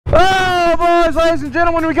Guys, ladies and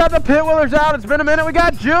gentlemen, we got the pit wheelers out. It's been a minute. We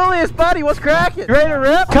got Julius, buddy. What's cracking? You ready to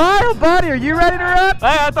rip? Kyle, buddy, are you ready to rip?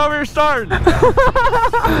 Hey, I thought we were starting.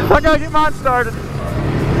 I gotta get mine started.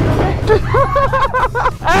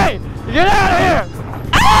 Hey, get out of here!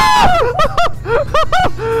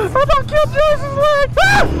 I don't kill Julius's leg.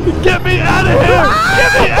 Get me out of here!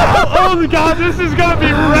 Get me out! Oh my God, this is gonna be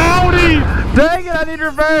rowdy! Dang it, I need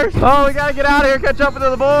reverse. Oh, we gotta get out of here, catch up with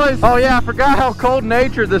the boys. Oh yeah, I forgot how cold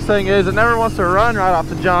natured this thing is. It never wants to run right off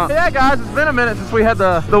the jump. Yeah, guys, it's been a minute since we had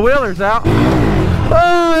the wheelers out.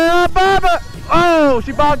 Oh yeah, Baba! Oh,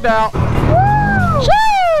 she bogged out.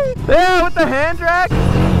 Yeah, with the hand drag.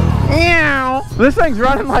 Ew. This thing's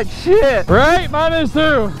running like shit. Right? Mine is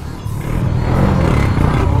too.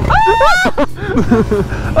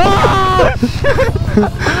 Oh, shit.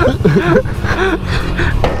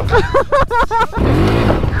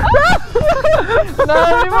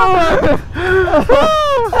 Not anymore.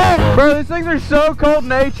 Bro, these things are so cold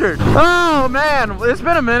natured. Oh man, it's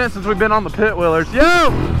been a minute since we've been on the pit wheelers. Yo!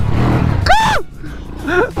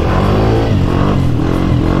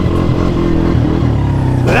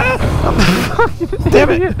 Damn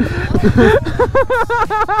it!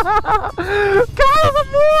 Kyle's a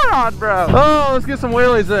moron, bro. Oh, let's get some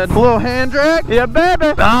wheelies in. A little hand drag. Yeah,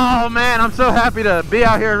 baby. Oh man, I'm so happy to be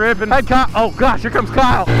out here ripping. Hey, Kyle. Oh gosh, here comes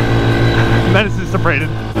Kyle. Menace is separated.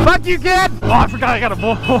 Fuck you, kid. Oh, I forgot I got a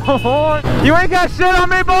boy. You ain't got shit on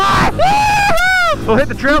me, boy. We'll hit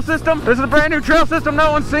the trail system. This is a brand new trail system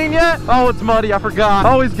no one's seen yet. Oh, it's muddy. I forgot.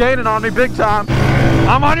 Oh, he's gaining on me big time.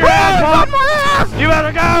 I'm on your ass, on my ass. You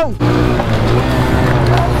better go.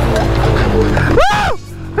 Woo!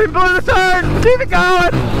 He blew the turn. Keep it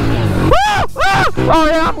going. Woo! Woo! Oh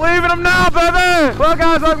yeah, I'm leaving him now, baby. Well,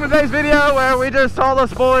 guys, welcome to today's video where we just all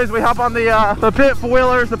us boys. We hop on the pit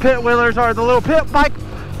wheelers. The pit wheelers are the little pit bike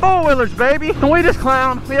four-wheelers, baby. And we just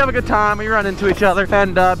clown. We have a good time. We run into each other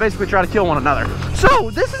and basically try to kill one another. So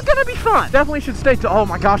this is gonna be fun. Definitely should stay to. Oh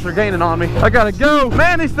my gosh, they're gaining on me. I gotta go.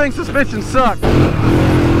 Man, these things suspensions suck.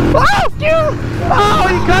 Oh,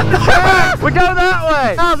 you cut the track. We go that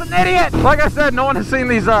way. I was an idiot. Like I said, no one has seen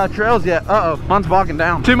these trails yet. Uh-oh, mine's bogging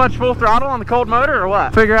down. Too much full throttle on the cold motor or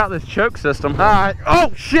what? Figure out this choke system. All right.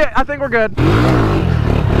 Oh, shit. I think we're good.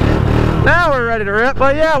 Now we're ready to rip.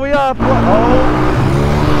 But yeah, we up.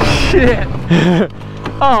 Oh, shit.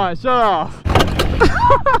 All right, shut off.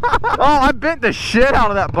 Oh, I bent the shit out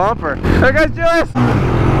of that bumper. There goes Julius.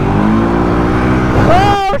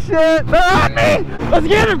 Oh shit! They're on me! Let's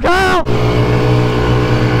get him, Kyle!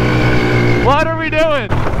 What are we doing?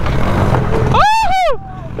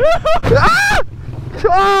 Ah!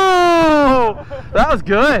 Oh! That was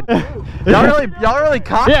good. Y'all really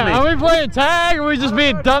caught me. Yeah, are we playing tag or are we just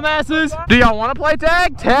being dumbasses? Do y'all want to play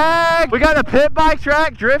tag? Tag! We got a pit bike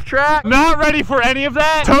track, drift track. Not ready for any of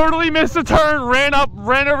that. Totally missed a turn, ran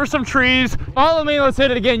over some trees. Follow me, let's hit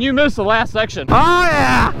it again. You missed the last section. Oh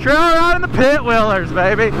yeah! Trail ride in the pit wheelers,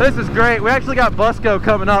 baby. This is great. We actually got Busco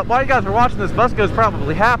coming up. While you guys are watching this, Busco's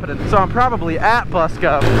probably happening. So I'm probably at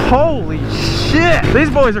Busco. Holy shit! These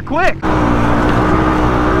boys are quick.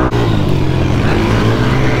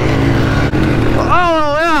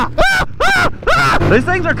 Oh yeah! These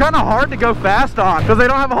things are kind of hard to go fast on because they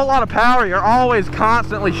don't have a whole lot of power. You're always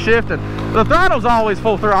constantly shifting. The throttle's always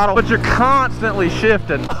full throttle, but you're constantly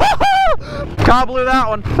shifting. Kyle blew that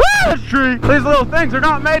one. This tree. These little things are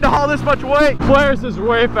not made to haul this much weight. Polaris is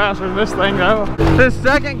way faster than this thing though. This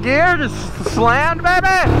second gear just slammed, baby.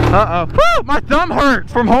 Uh-oh. Woo! My thumb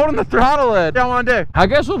hurts from holding the throttle in. What y'all want to do? I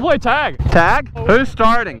guess we'll play tag. Tag? Who's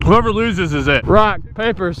starting? Whoever loses is it. Rock,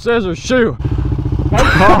 paper, scissors, shoe.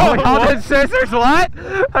 Oh, y'all did scissors? What?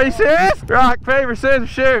 Are you serious? Rock, paper, scissors,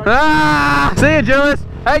 shoot. Ah! See you, Julius.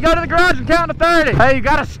 Hey, go to the garage and count to 30. Hey, you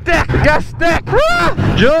got a stick. You got a stick.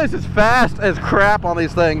 Ah! Julius is fast as crap on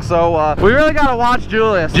these things, so we really gotta watch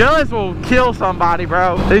Julius. Julius will kill somebody,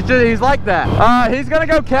 bro. He's like that. He's gonna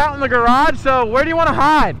go count in the garage, so where do you want to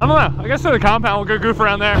hide? I don't know. I guess to the compound. We'll go goof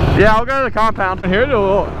around there. Yeah, I'll go to the compound. Here, do a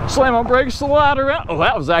little slam on brakes, slide around. Oh,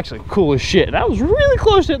 that was actually cool as shit. That was really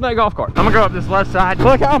close to hitting that golf cart. I'm gonna go up this left side.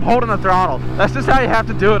 Look how I'm holding the throttle. That's just how you have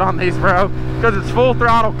to do it on these, bro. Because it's full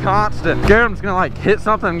throttle constant. Garrett's gonna like hit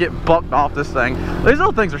something and get bucked off this thing. These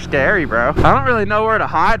little things are scary, bro. I don't really know where to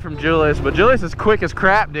hide from Julius, but Julius is quick as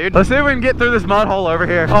crap, dude. Let's see if we can get through this mud hole over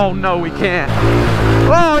here. Oh no, we can't.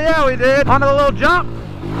 Oh yeah, we did. Onto the little jump.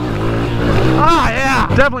 Oh yeah,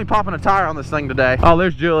 definitely popping a tire on this thing today. Oh,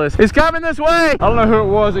 there's Julius. He's coming this way. I don't know who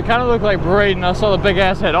it was. It kind of looked like Braden. I saw the big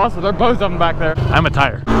ass head. Also, they're both of them back there. I'm a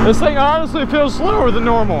tire. This thing honestly feels slower than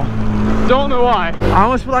normal. Don't know why. I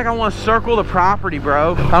almost feel like I want to circle the property,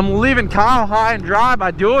 bro. I'm leaving Kyle high and dry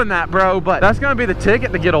by doing that, bro, but that's gonna be the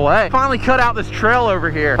ticket to get away. Finally cut out this trail over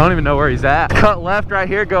here. I don't even know where he's at. Cut left right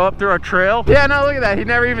here, go up through our trail. Yeah, no, look at that. He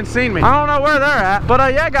never even seen me. I don't know where they're at,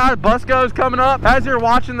 but yeah, guys, Busco's coming up. As you're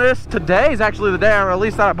watching this, today is actually the day I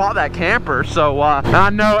released that I bought that camper, so I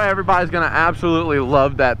know everybody's gonna absolutely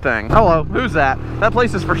love that thing. Hello, who's that? That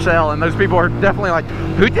place is for sale, and those people are definitely like,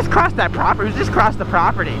 who just crossed that property? Who just crossed the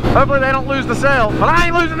property? Hopefully they don't lose the sale, but I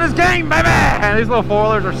ain't losing this game, baby! And these little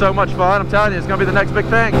four-wheelers are so much fun. I'm telling you, it's gonna be the next big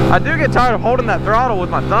thing. I do get tired of holding that throttle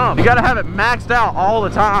with my thumb. You gotta have it maxed out all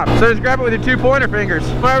the time. So just grab it with your 2 pointer fingers.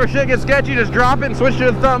 Whenever shit gets sketchy, just drop it and switch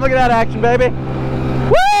to the thumb. Look at that action, baby.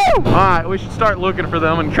 Woo! All right, we should start looking for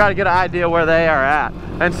them and try to get an idea where they are at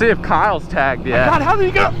and see if Kyle's tagged yet. God, how did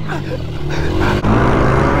he go?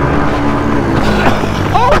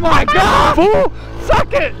 Oh my God! Fool!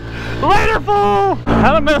 Suck it! Later, fool!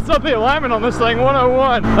 How to mess up the alignment on this thing,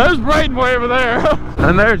 101. There's Braden way over there.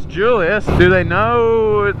 And there's Julius. Do they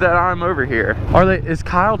know that I'm over here? Is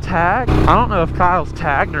Kyle tagged? I don't know if Kyle's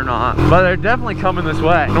tagged or not, but they're definitely coming this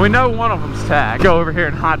way. And we know one of them's tagged. Go over here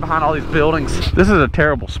and hide behind all these buildings. This is a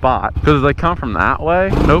terrible spot because they come from that way.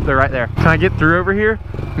 Nope, they're right there. Can I get through over here?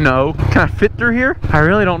 No. Can I fit through here? I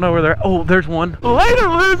really don't know where they're. Oh, there's one. Later,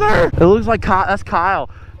 loser! It looks like that's Kyle.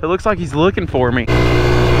 It looks like he's looking for me.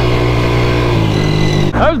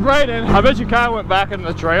 That was Braden. I bet you Kyle went back in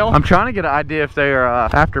the trail. I'm trying to get an idea if they are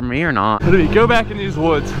after me or not. Go back in these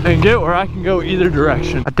woods and get where I can go either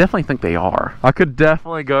direction. I definitely think they are. I could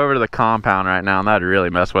definitely go over to the compound right now and that'd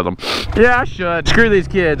really mess with them. Yeah, I should. Screw these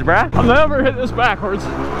kids, bruh. I'll never hit this backwards.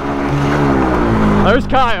 There's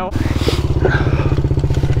Kyle.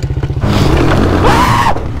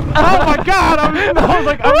 Oh my God! I was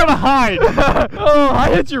like, I'm gonna hide. Oh,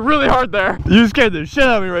 I hit you really hard there. You scared the shit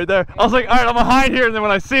out of me right there. I was like, all right, I'm gonna hide here, and then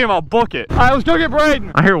when I see him, I'll book it. All right, let's go get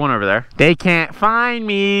Braden. I hear one over there. They can't find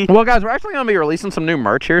me. Well, guys, we're actually gonna be releasing some new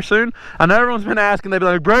merch here soon. I know everyone's been asking. They've been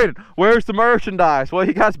like, Braden, where's the merchandise? Well,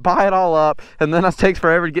 you guys buy it all up, and then it takes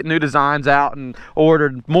forever to get new designs out and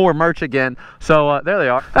order more merch again. So there they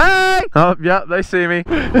are. Hey! Oh, yep, they see me.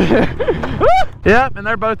 Yep, and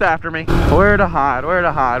they're both after me. Where to hide? Where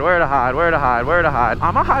to hide? Where to hide? Where to hide? Where to hide?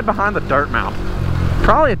 I'm gonna hide behind the dirt mound.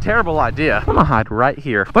 Probably a terrible idea. I'm gonna hide right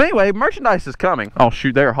here. But anyway, merchandise is coming. Oh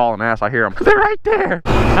shoot, they're hauling ass. I hear them. They're right there.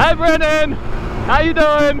 Hi, Brennan. How you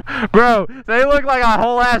doing? Bro, they look like a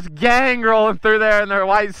whole ass gang rolling through there in their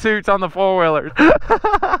white suits on the four-wheelers.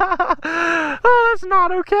 Oh, that's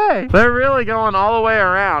not okay. They're really going all the way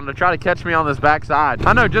around to try to catch me on this backside.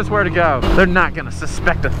 I know just where to go. They're not gonna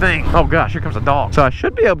suspect a thing. Oh gosh, here comes a dog. So I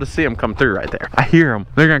should be able to see them come through right there. I hear them.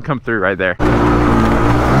 They're gonna come through right there.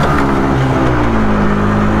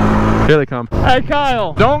 Here they come. Hey,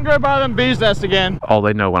 Kyle, don't go by them bees nest again. Oh,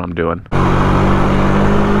 they know what I'm doing.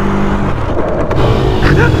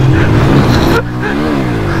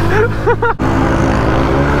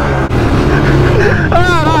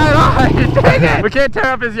 Dang it! We can't tear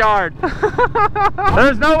up his yard.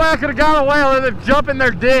 There's no way I could have got away other than jump in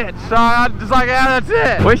their ditch. So I'm just like, yeah, that's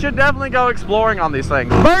it. We should definitely go exploring on these things.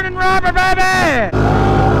 Burning rubber, baby!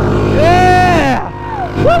 Yeah!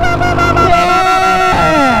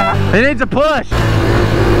 Yeah! He needs a push.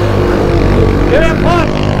 Give him a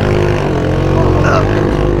push.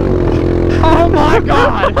 Oh my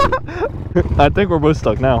God! I think we're both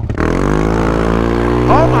stuck now.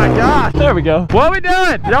 Oh my gosh. There we go. What are we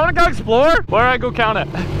doing? Y'all wanna go explore? Where do I go count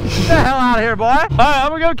it? Get the hell out of here, boy. All right, I'm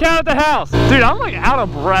gonna go count at the house. Dude, I'm like out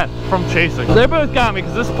of breath from chasing. They both got me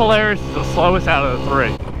because this Polaris is the slowest out of the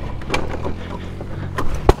three.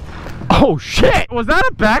 Oh shit! Was that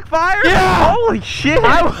a backfire? Yeah! Holy shit!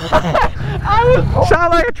 I was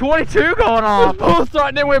sound like a 22 going on. both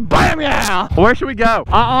starting and went bam, yeah! Where should we go?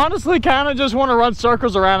 I honestly kind of just want to run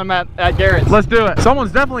circles around him at Garrett's. Let's do it.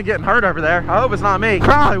 Someone's definitely getting hurt over there. I hope it's not me.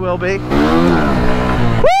 Probably will be. Woo!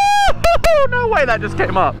 No way that just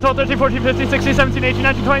came up. 12, 13, 14, 15, 16, 17, 18,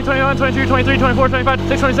 19, 20, 21, 22, 23, 24, 25,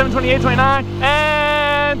 26, 27, 28, 29,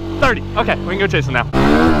 and 30. Okay, we can go chase them now.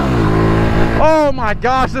 Oh my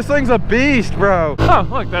gosh, this thing's a beast, bro. Oh,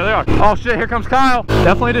 look, there they are. Oh shit, here comes Kyle.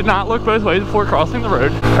 Definitely did not look both ways before crossing the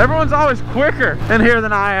road. Everyone's always quicker in here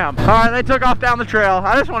than I am. All right, they took off down the trail.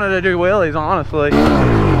 I just wanted to do wheelies, honestly.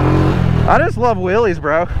 I just love wheelies,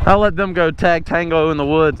 bro. I'll let them go tag tango in the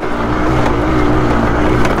woods.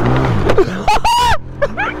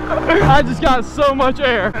 I just got so much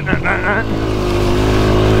air.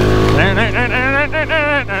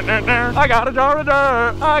 I got a jar of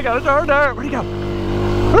dirt. I got a jar of dirt. Where'd he go?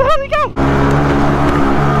 Where'd he go?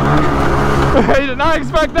 He did not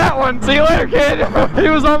expect that one. See you later, kid. He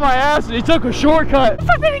was on my ass and he took a shortcut. Where the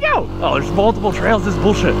fuck did he go? Oh, there's multiple trails. This is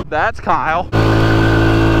bullshit. That's Kyle.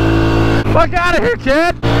 Fuck out of here,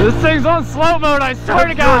 kid. This thing's on slow mode, I swear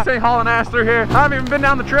to God. Julius ain't hauling ass through here. I haven't even been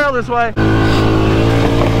down the trail this way.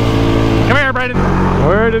 Come here, Brandon.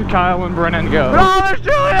 Where did Kyle and Brennan go? Oh, there's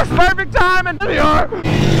Julius. Perfect timing. There they are.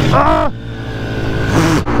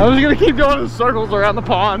 I was gonna keep going in circles around the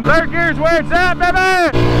pond. Third gear's where it's at,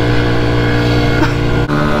 baby.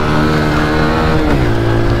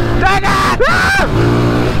 Dang it! Ah!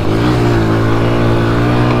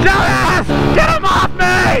 Julius, get him off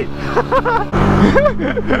me!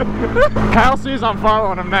 Kyle sees I'm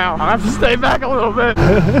following him now. I have to stay back a little bit.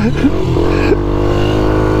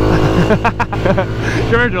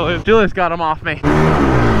 Come here, Julius. Julius got him off me.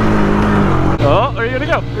 Oh, where are you gonna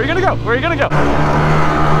go? Where are you gonna go? Where are you gonna go?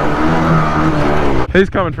 He's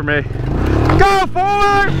coming for me. Go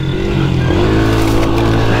forward!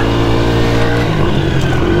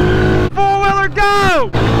 Four-wheeler, go!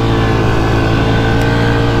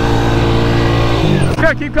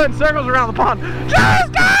 Gotta keep cutting circles around the pond. Julius,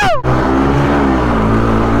 go!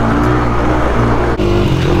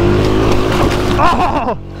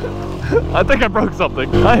 Oh! I think I broke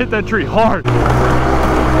something. I hit that tree hard.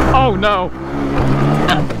 Oh no.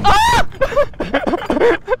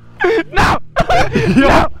 No!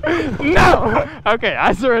 No! No! Okay,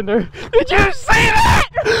 I surrender. Did you see that?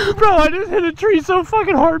 Bro, I just hit a tree so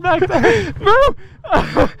fucking hard back there. Bro!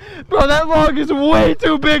 Bro, that log is way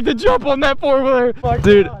too big to jump on that four-wheeler.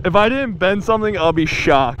 Dude, if I didn't bend something, I'll be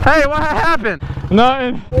shocked. Hey, what happened?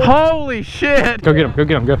 Nothing. Holy shit. Go get him, go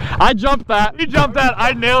get him, go. I jumped that. You jumped that,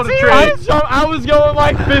 I nailed a tree. I was going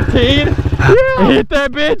like 15. Yeah. Hit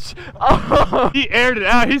that bitch. Oh. He aired it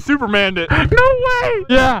out, he Supermaned it. No way.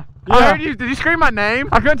 Yeah. I heard you. Did you scream my name?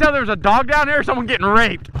 I couldn't tell there was a dog down here or someone getting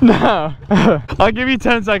raped. No. I'll give you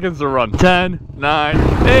 10 seconds to run. 10, 9, 8,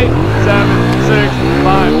 7, 6,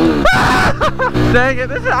 5. Dang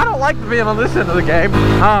it. I don't like being on this end of the game.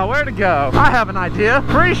 Where to go? I have an idea.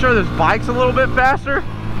 Pretty sure this bike's a little bit faster.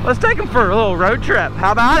 Let's take him for a little road trip.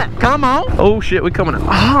 How about it? Come on. Oh shit, we coming in.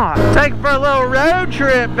 Take him for a little road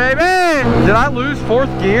trip, baby. Did I lose fourth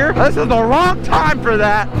gear? This is the wrong time for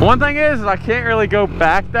that. One thing is I can't really go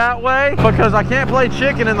back that way because I can't play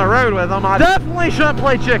chicken in the road with him. I definitely shouldn't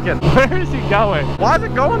play chicken. Where is he going? Why is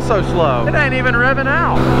it going so slow? It ain't even revving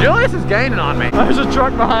out. Julius is gaining on me. There's a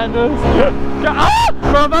truck behind us.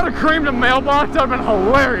 Bro, if I'd have creamed a mailbox, that would have been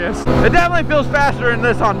hilarious. It definitely feels faster than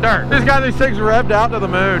this on dirt. This got these things revved out to the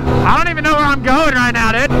moon. I don't even know where I'm going right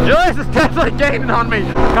now, dude. Julius is definitely gaining on me.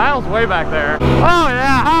 Kyle's way back there. Oh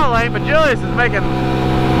yeah, I'll ain't, but Julius is making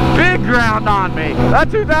big ground on me. That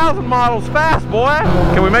 2000 model's fast, boy.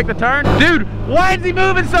 Can we make the turn? Dude, why is he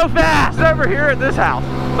moving so fast? It's over here at this house.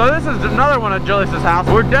 So this is another one of Julius's house.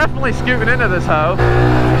 We're definitely scooting into this hoe.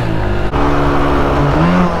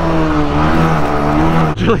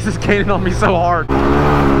 Julius is gaining on me so hard.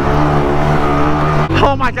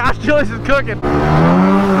 Oh my gosh, Julius is cooking.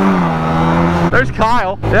 There's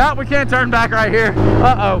Kyle. Yeah, we can't turn back right here.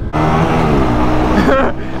 Uh-oh.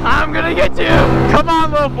 I'm gonna get you. Come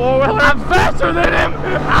on, little four-wheeler. I'm faster than him.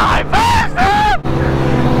 I'm faster.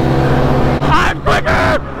 I'm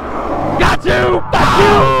quicker. Got you. Fuck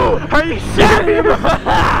you. Are you serious?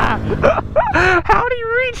 How did he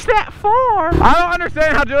reach that far? I don't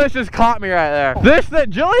understand how Julius just caught me right there.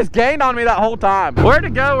 Julius gained on me that whole time. Where to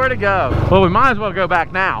go? Where to go? Well, we might as well go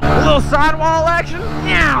back now. A little sidewall action.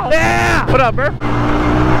 Yeah. What up, bro?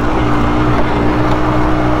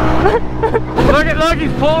 Look,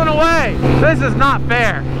 he's pulling away. This is not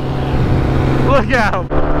fair. Look at him.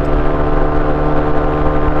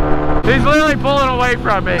 He's literally pulling away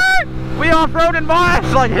from me. We off-roading, boy.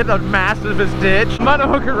 Just like hit the massivest ditch. I'm about to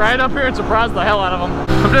hook it right up here and surprise the hell out of him.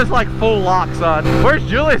 I'm just like full lock, son. Where's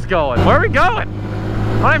Julius going? Where are we going?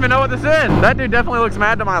 I don't even know what this is. That dude definitely looks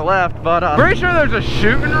mad to my left, but pretty sure there's a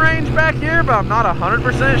shooting range back here, but I'm not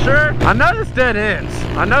 100% sure. I know this dead ends.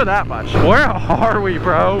 I know that much. Where are we,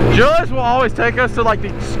 bro? Julius will always take us to like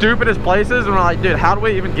the stupidest places, and we're like, dude, how do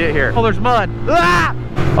we even get here? Oh, there's mud. Ah!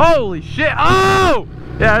 Holy shit. Oh!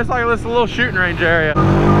 Yeah, it's like this little shooting range area.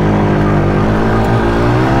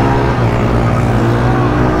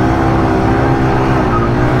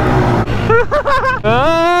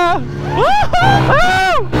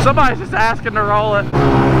 Somebody's just asking to roll it.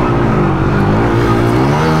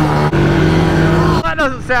 That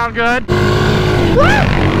doesn't sound good.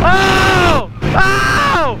 Oh!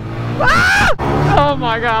 Oh! Oh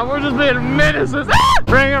my God, we're just being menaces.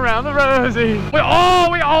 Bring around the Rosie. We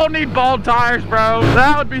all need bald tires, bro.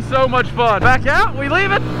 That would be so much fun. Back out? We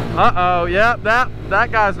leaving? Uh-oh, yep, that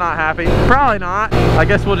guy's not happy. Probably not. I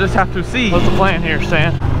guess we'll just have to see. What's the plan here,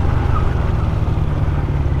 Stan?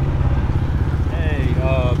 Hey,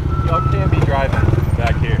 y'all can't be driving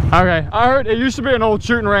back here. Okay, I heard it used to be an old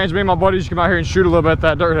shooting range. Me and my buddies used to come out here and shoot a little bit at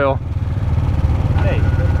that dirt hill. Hey.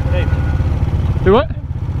 Do what?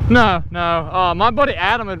 No. My buddy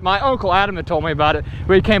Adam, my uncle Adam had told me about it.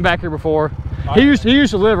 We came back here before. He used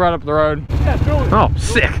to live right up the road. Yeah, Julius. Oh,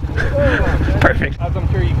 sick. Perfect. As I'm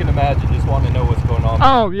sure you can imagine, just wanting to know what's going on.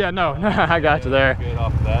 Oh yeah, no, I got you there. Good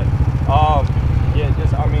off of that. Yeah,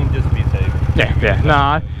 just be safe. Yeah.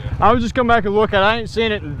 Nah, I was just coming back and look at it. I ain't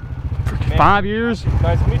seen it in 5 years.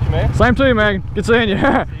 Nice to meet you, man. Same to you, man. Good seeing you.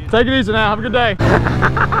 Take it easy now. Have a good day.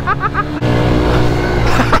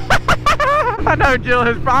 I know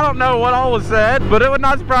Julius, I don't know what all was said, but it would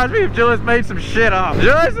not surprise me if Julius made some shit up.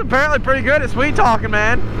 Julius is apparently pretty good at sweet talking,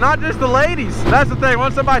 man. Not just the ladies. That's the thing,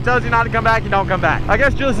 once somebody tells you not to come back, you don't come back. I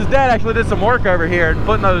guess Julius's dad actually did some work over here and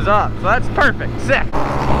putting those up, so that's perfect, sick.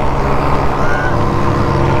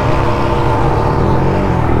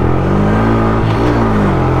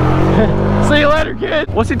 See you later, kid.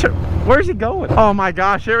 Where's he going? Oh my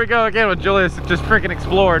gosh, here we go again with Julius just freaking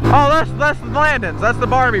explored. Oh, that's the Landons. That's the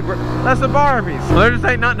Barbie. That's the Barbies. Well, there just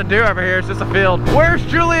ain't nothing to do over here. It's just a field. Where's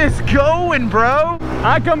Julius going, bro?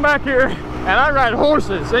 I come back here and I ride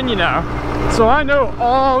horses, and you know, so I know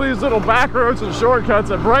all these little back roads and shortcuts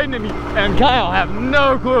that Brayden and Kyle have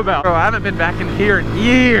no clue about. Bro, I haven't been back in here in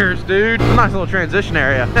years, dude. It's a nice little transition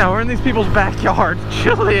area. Now, we're in these people's backyards.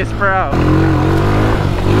 Julius, bro.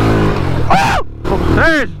 Oh!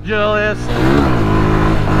 There's Julius.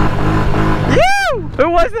 You! Who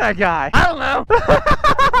was that guy? I don't know.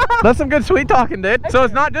 That's some good sweet talking, dude. So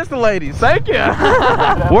it's not just the ladies. Thank you.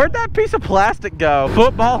 Where'd that piece of plastic go?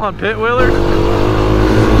 Football on pit wheelers?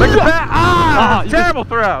 Look at that. Ah, terrible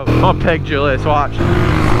throw. I'm gonna peg Julius, watch.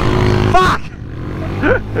 Fuck!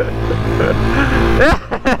 Yeah.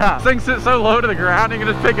 This thing sits so low to the ground, you can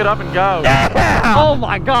just pick it up and go. Yeah! Oh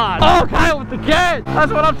my God. Oh, Kyle with the catch.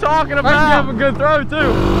 That's what I'm talking about. I have a good throw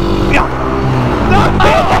too. Yeah.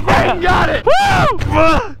 Oh, you got it. Woo!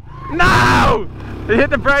 No! He hit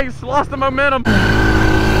the brakes, lost the momentum. How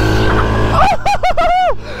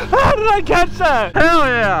did I catch that? Hell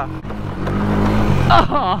yeah!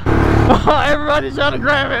 Oh, everybody's trying to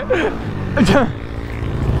grab it.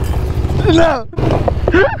 No.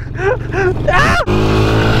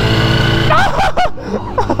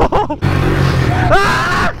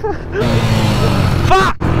 Ah!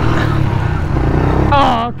 Fuck!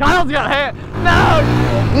 Oh, Kyle's got a hand.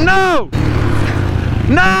 No!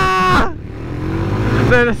 Nah!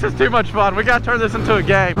 Dude, this is too much fun. We gotta turn this into a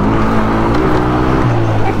game.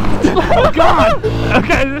 Oh God!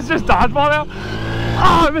 Okay, this is just dodgeball now.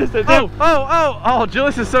 Oh, I missed it. Oh,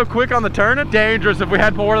 Julius is so quick on the turning. Dangerous if we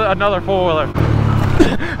had another four-wheeler.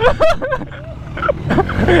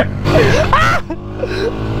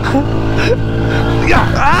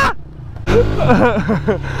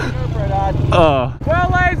 Well,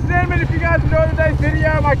 ladies and gentlemen, if you guys enjoyed today's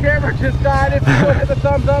video, my camera just died. If you would hit the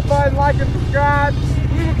thumbs up button, like and subscribe,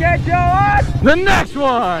 we will catch y'all on The next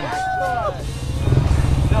one.